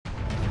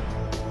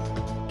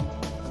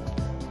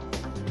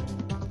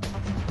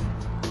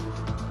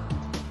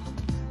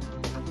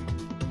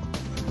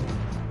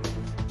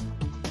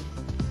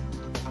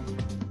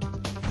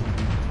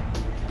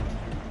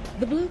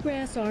The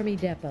Bluegrass Army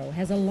Depot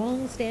has a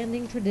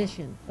long-standing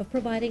tradition of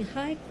providing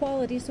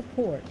high-quality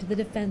support to the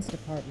Defense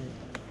Department.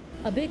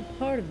 A big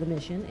part of the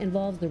mission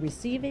involves the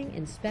receiving,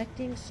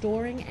 inspecting,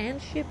 storing, and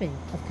shipping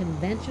of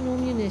conventional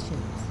munitions.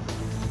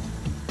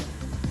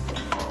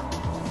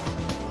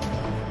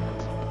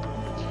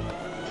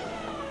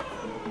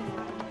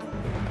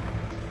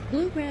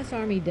 Bluegrass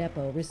Army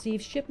Depot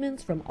receives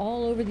shipments from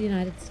all over the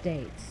United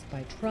States,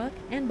 by truck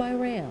and by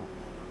rail.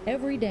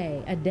 Every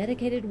day, a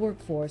dedicated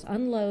workforce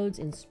unloads,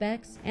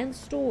 inspects, and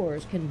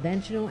stores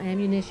conventional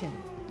ammunition.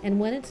 And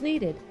when it's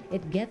needed,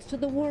 it gets to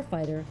the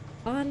warfighter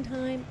on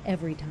time,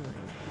 every time.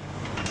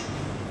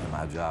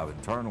 My job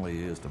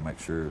internally is to make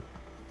sure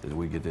that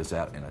we get this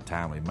out in a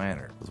timely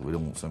manner, because we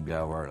don't want some guy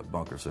over at a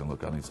bunker saying,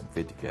 look, I need some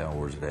 50 cal,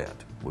 where's it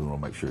at? We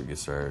want to make sure it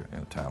gets there in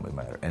a timely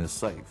manner, and it's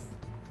safe.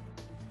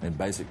 In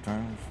basic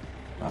terms,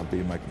 I'll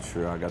be making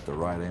sure I got the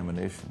right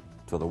ammunition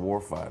to the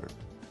warfighter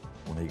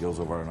when he goes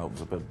over and opens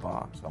up that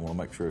box. I want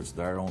to make sure it's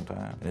there on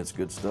time and it's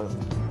good stuff,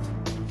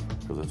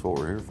 because that's what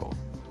we're here for.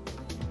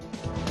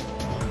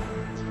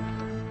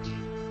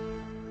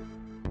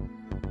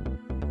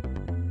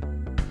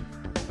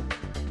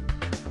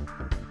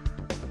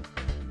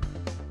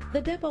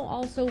 The depot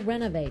also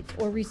renovates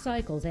or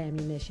recycles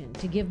ammunition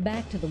to give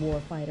back to the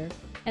warfighter,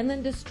 and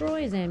then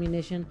destroys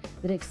ammunition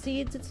that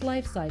exceeds its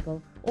life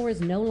cycle or is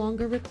no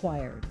longer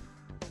required.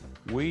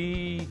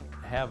 We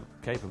have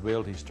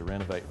capabilities to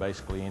renovate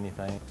basically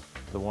anything.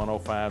 The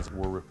 105s,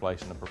 we're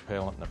replacing the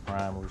propellant and the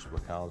primers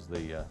because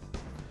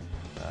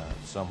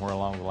somewhere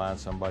along the line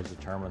somebody's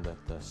determined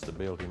that the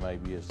stability may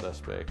be a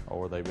suspect,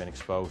 or they've been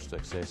exposed to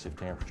excessive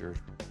temperatures.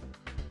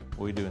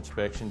 We do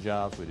inspection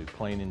jobs, we do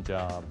cleaning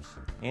jobs,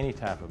 any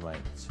type of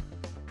maintenance.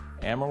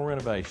 Ammo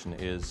renovation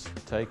is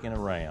taking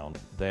around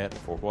that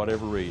for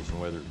whatever reason,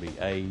 whether it be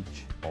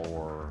age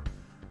or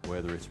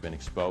whether it's been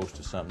exposed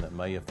to something that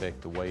may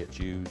affect the way it's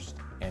used,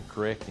 and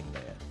correcting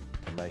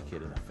that to make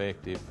it an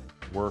effective,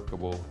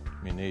 workable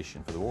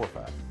munition for the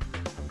warfighter.